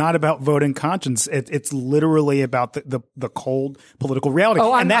no. It's not about voting conscience. It's literally about the cold political reality.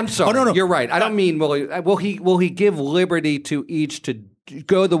 Oh, I'm sorry. Oh, no, you're right. I don't mean will he give liberty to each to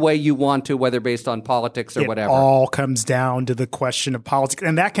go the way you want to, whether based on politics or whatever. It all comes down to the question of politics.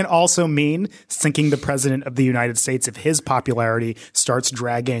 And that can also mean sinking the president of the United States if his popularity starts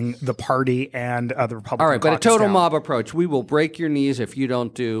dragging the party and the Republican All right, but a caucus total down. mob approach. We will break your knees if you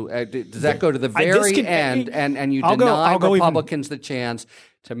don't do does that go to the very end and you deny Republicans the chance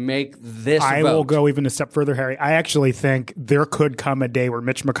to make this I vote? will go even a step further, Harry. I actually think there could come a day where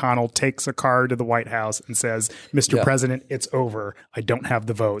Mitch McConnell takes a car to the White House and says, Mr. President, it's over. I don't have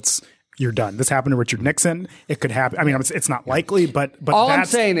the votes. You're done. This happened to Richard Nixon. It could happen. I mean, it's not likely, but all I'm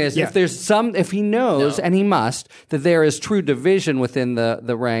saying is, if he knows, and he must, that there is true division within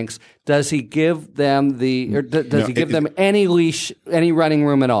the ranks, does he give them any leash, any running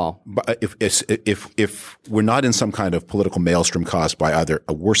room at all? But if we're not in some kind of political maelstrom caused by either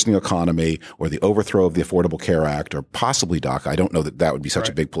a worsening economy or the overthrow of the Affordable Care Act or possibly DACA, I don't know that would be such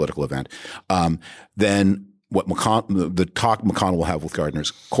a big political event. Then what the talk McConnell will have with Gardner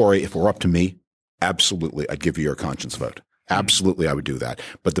is, Corey, if it were up to me, absolutely, I'd give you your conscience vote. Absolutely, I would do that.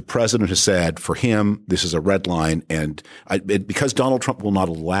 But the president has said, for him, this is a red line, and because Donald Trump will not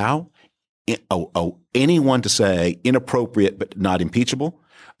allow anyone to say inappropriate but not impeachable,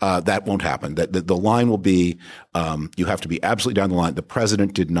 that won't happen. The line will be, you have to be absolutely down the line. The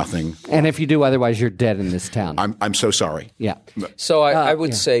president did nothing. And if you do otherwise, you're dead in this town. I'm so sorry. Yeah. So I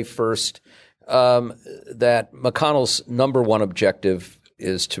would say first that McConnell's number one objective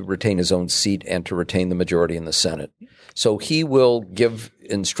is to retain his own seat and to retain the majority in the Senate. So he will give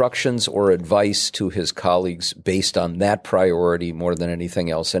instructions or advice to his colleagues based on that priority more than anything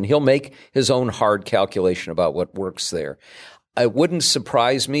else. And he'll make his own hard calculation about what works there. It wouldn't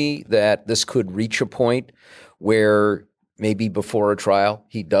surprise me that this could reach a point where maybe before a trial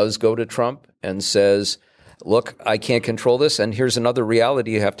he does go to Trump and says, look, I can't control this. And here's another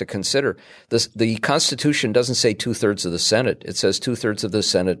reality you have to consider. The Constitution doesn't say 2/3 of the Senate. It says 2/3 of the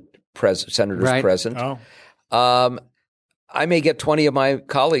senators present. Oh. I may get 20 of my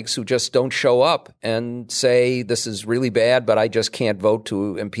colleagues who just don't show up and say this is really bad, but I just can't vote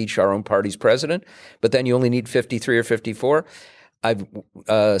to impeach our own party's president. But then you only need 53 or 54. I've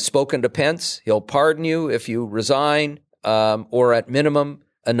spoken to Pence. He'll pardon you if you resign, or at minimum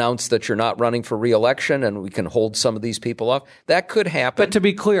announce that you're not running for re-election, and we can hold some of these people off. That could happen. But to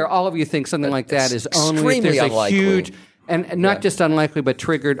be clear, all of you think something like that is only if there's unlikely. A huge, and not just unlikely, but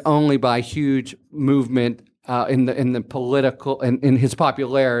triggered only by huge movement in the political and in his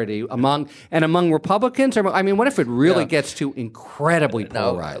popularity among Republicans. Or I mean, what if it really gets to incredibly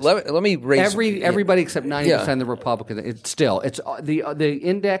polarized? Let me raise everybody except 90% of the Republicans. It's the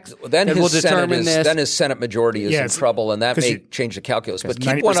index then that his will determine Senate this. Then his Senate majority is in trouble, and that may change the calculus. But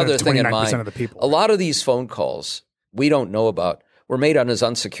keep one other thing in mind: of the people. a lot of these phone calls we don't know about were made on his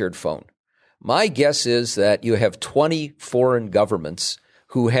unsecured phone. My guess is that you have 20 foreign governments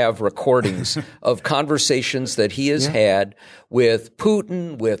who have recordings of conversations that he has had with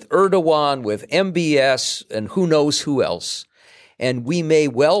Putin, with Erdogan, with MBS, and who knows who else. And we may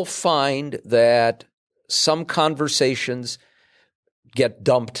well find that some conversations get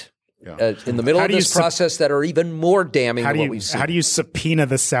dumped in the middle of this process that are even more damning than what we've seen. How do you subpoena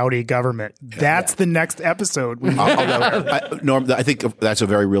the Saudi government? That's the next episode. Norm, I think that's a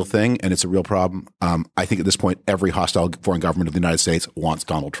very real thing, and it's a real problem. I think at this point, every hostile foreign government of the United States wants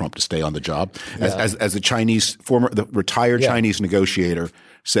Donald Trump to stay on the job. As the retired Chinese negotiator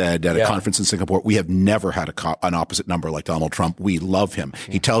said at a conference in Singapore, we have never had an opposite number like Donald Trump. We love him.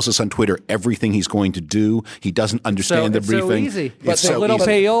 He tells us on Twitter everything he's going to do. He doesn't understand the briefing. It's so easy. It's so little easy.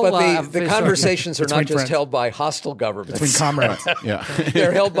 payola. But the conversations are not just held by hostile governments. Between comrades.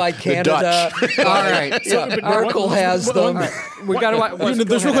 They're held by Canada. All right. Merkel has them. We got to.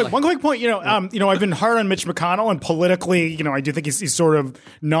 There's one quick point. I've been hard on Mitch McConnell, and politically, I do think he's sort of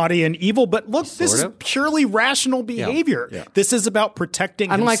naughty and evil. But look, this is purely rational behavior. Yeah. This is about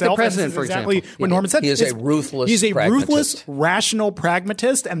protecting unlike himself. The president, for exactly example. what Norman said. He is a ruthless. He's a pragmatist. ruthless, rational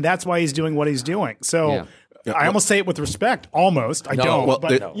pragmatist, and that's why he's doing what he's doing. So. Yeah. I almost say it with respect. Almost. I don't. Well,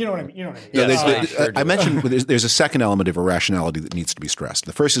 but you know what I mean. I mentioned there's a second element of irrationality that needs to be stressed.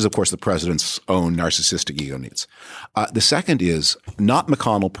 The first is, of course, the president's own narcissistic ego needs. The second is not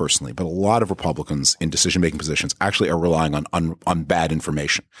McConnell personally, but a lot of Republicans in decision-making positions actually are relying on bad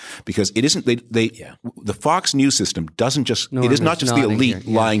information, because it isn't the Fox News system doesn't just it is not just the elite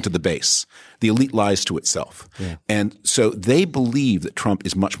lying to the base. The elite lies to itself, and so they believe that Trump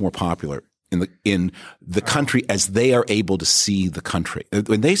is much more popular in the country as they are able to see the country.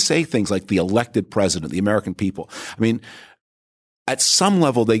 When they say things like the elected president, the American people, I mean, at some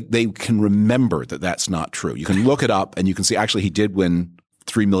level, they can remember that that's not true. You can look it up and you can see actually he did win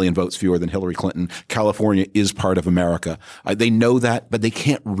 3 million votes fewer than Hillary Clinton. California is part of America. They know that, but they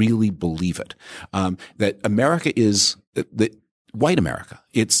can't really believe it. That America is white America.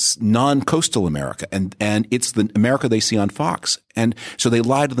 It's non-coastal America. And it's the America they see on Fox. And so they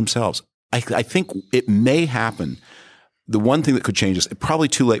lie to themselves. I think it may happen. The one thing that could change is probably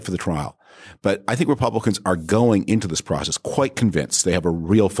too late for the trial, but I think Republicans are going into this process quite convinced they have a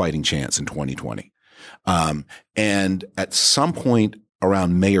real fighting chance in 2020. And at some point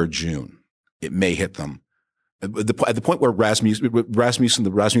around May or June, it may hit them. At the point where the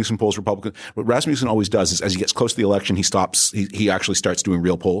Rasmussen polls Republican, what Rasmussen always does is as he gets close to the election, he actually starts doing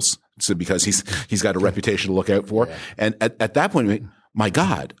real polls. So because he's got a reputation to look out for. Yeah. And at that point, my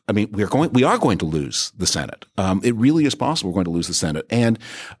God, I mean, we are going to lose the Senate. It really is possible we're going to lose the Senate. And,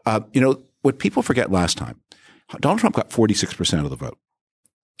 what people forget last time, Donald Trump got 46% of the vote.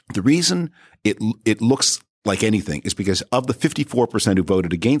 The reason it looks like anything is because of the 54% who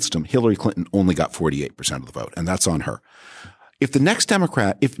voted against him, Hillary Clinton only got 48% of the vote, and that's on her. If the next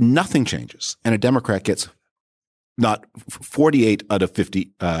Democrat, if nothing changes and a Democrat gets not 48 out of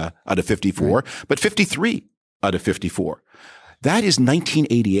 54, but 53 out of 54, that is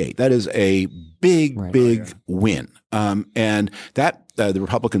 1988. That is a big win. And that the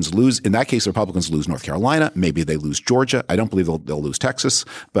Republicans lose. In that case, the Republicans lose North Carolina. Maybe they lose Georgia. I don't believe they'll lose Texas,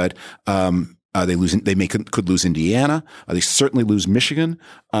 but they could lose Indiana. They certainly lose Michigan.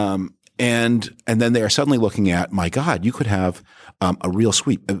 And then they are suddenly looking at, my God, you could have a real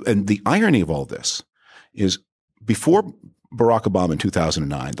sweep. And the irony of all this is before Barack Obama in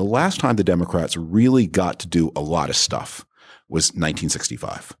 2009, the last time the Democrats really got to do a lot of stuff was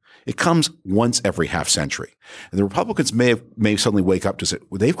 1965. It comes once every half century. And the Republicans may suddenly wake up to say,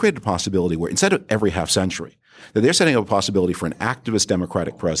 well, they've created a possibility where instead of every half century, that they're setting up a possibility for an activist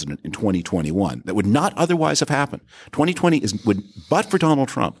Democratic president in 2021 that would not otherwise have happened. 2020 but for Donald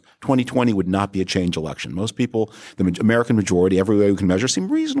Trump, 2020 would not be a change election. Most people, the American majority, every way we can measure,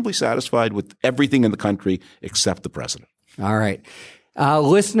 seem reasonably satisfied with everything in the country except the president. All right.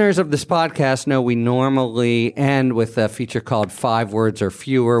 Listeners of this podcast know we normally end with a feature called 5 Words or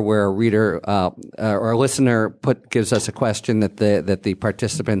Fewer, where a reader or a listener gives us a question that the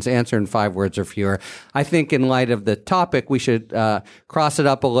participants answer in 5 words or fewer. I think in light of the topic, we should cross it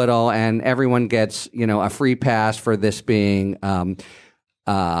up a little, and everyone gets a free pass for this being WAG.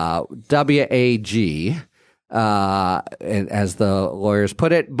 As the lawyers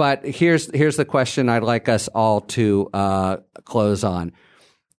put it. But here's the question I'd like us all to close on.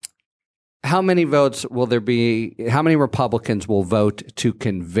 How many votes will there be? How many Republicans will vote to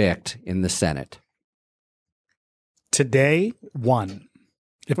convict in the Senate? Today, 1.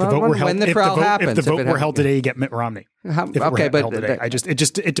 If the vote were held, if the vote were held today, you get Mitt Romney.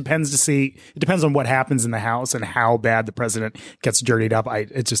 It depends to see. It depends on what happens in the House and how bad the president gets dirtied up.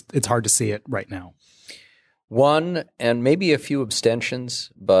 It's hard to see it right now. 1 and maybe a few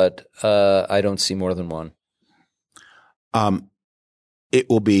abstentions, but I don't see more than 1. It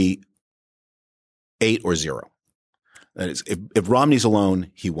will be 8 or 0. That is, if Romney's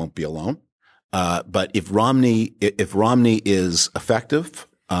alone, he won't be alone. But if Romney is effective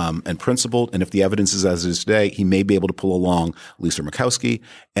and principled, and if the evidence is as it is today, he may be able to pull along Lisa Murkowski,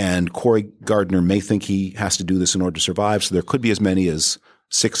 and Cory Gardner may think he has to do this in order to survive. So there could be as many as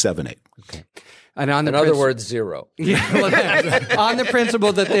 6, 7, 8. Okay. And in other words, 0. Yeah, well, on the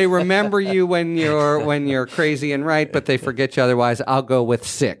principle that they remember you when you're crazy and right, but they forget you otherwise, I'll go with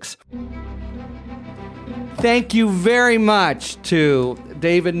 6. Thank you very much to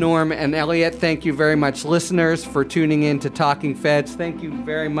David, Norm, and Elliot. Thank you very much, listeners, for tuning in to Talking Feds. Thank you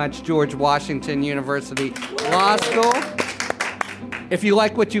very much, George Washington University Law School. If you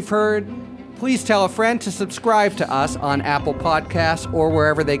like what you've heard, please tell a friend to subscribe to us on Apple Podcasts or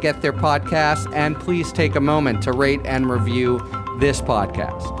wherever they get their podcasts, and please take a moment to rate and review this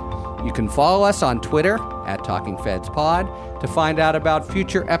podcast. You can follow us on Twitter @TalkingFedsPod to find out about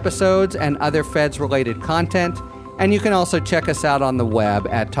future episodes and other Feds-related content, and you can also check us out on the web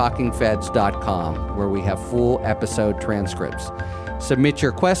at TalkingFeds.com, where we have full episode transcripts. Submit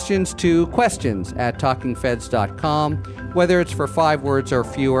your questions to questions@TalkingFeds.com, whether it's for 5 words or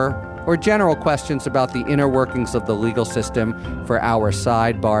fewer, or general questions about the inner workings of the legal system for our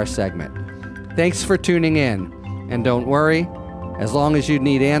sidebar segment. Thanks for tuning in, and don't worry, as long as you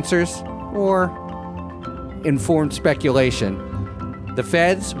need answers or informed speculation, the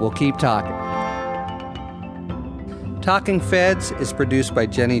Feds will keep talking. Talking Feds is produced by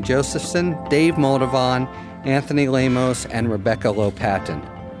Jenny Josephson, Dave Moldovan, Anthony Lemos, and Rebecca Lopatin.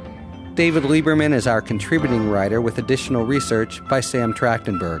 David Lieberman is our contributing writer with additional research by Sam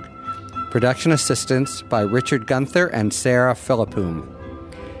Trachtenberg. Production assistance by Richard Gunther and Sarah Philippum.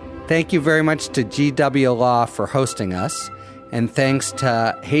 Thank you very much to GW Law for hosting us, and thanks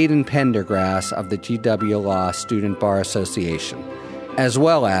to Hayden Pendergrass of the GW Law Student Bar Association, as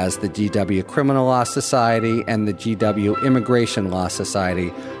well as the GW Criminal Law Society and the GW Immigration Law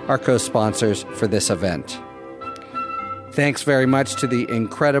Society, our co-sponsors for this event. Thanks very much to the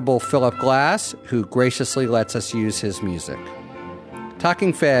incredible Philip Glass, who graciously lets us use his music.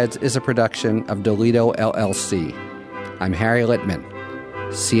 Talking Feds is a production of Dolito LLC. I'm Harry Littman.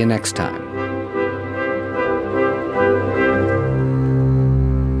 See you next time.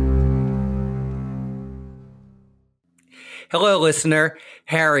 Hello, listener.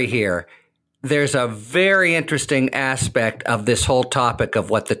 Harry here. There's a very interesting aspect of this whole topic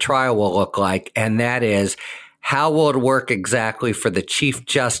of what the trial will look like, and that is, how will it work exactly for the Chief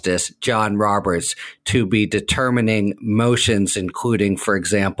Justice, John Roberts, to be determining motions, including, for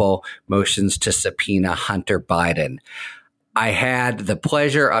example, motions to subpoena Hunter Biden? I had the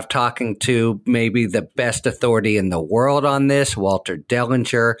pleasure of talking to maybe the best authority in the world on this, Walter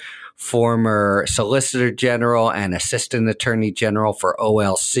Dellinger, former Solicitor General and Assistant Attorney General for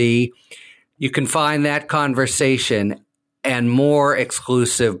OLC. You can find that conversation and more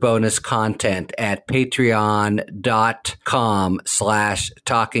exclusive bonus content at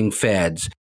patreon.com/talkingfeds.